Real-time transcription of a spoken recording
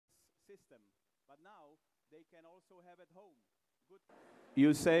system, but now they can also have at home. Good.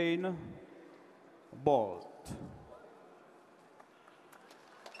 Usain Bolt.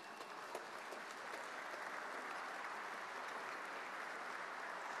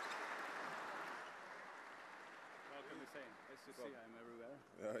 Welcome, Usain. Nice to see you. I'm everywhere.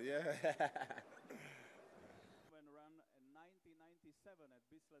 Yeah. When run in 1997 at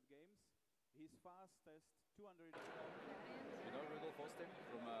Bislett Games, his fastest 200. You know Rudolf Austin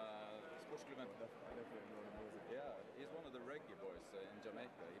from Sportsklubben? I definitely know the music. Yeah, he's one of the reggae boys in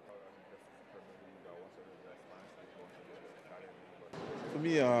Jamaica. For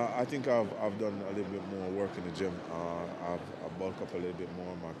me, I think I've done a little bit more work in the gym. I've bulked up a little bit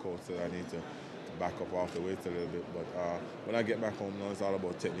more. My coach said I need to back up off the weights a little bit. But when I get back home now, it's all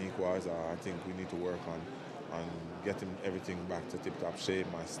about technique-wise. I think we need to work on getting everything back to tip-top shape.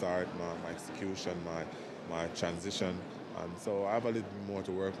 My start, my execution, my transition. And so I have a little bit more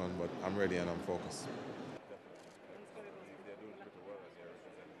to work on, but I'm ready and I'm focused.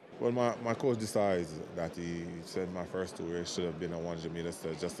 Well, my coach decides that he said my first 2 races should have been a 100 meters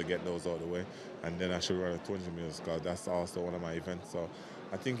just to get those out of the way, and then I should run a 200 meters because that's also one of my events. So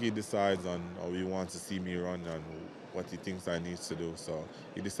I think he decides on how he wants to see me run and what he thinks I need to do. So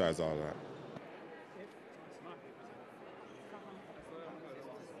he decides all that.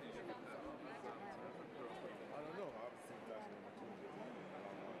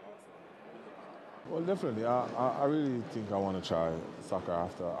 Well, definitely. I really think I want to try soccer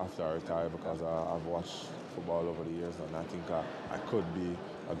after I retire because I've watched football over the years and I think I could be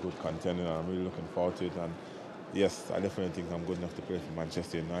a good contender and I'm really looking forward to it. And yes, I definitely think I'm good enough to play for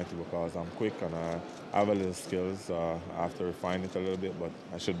Manchester United because I'm quick and I have a little skills. I have to refine it a little bit, but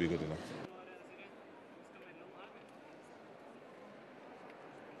I should be good enough.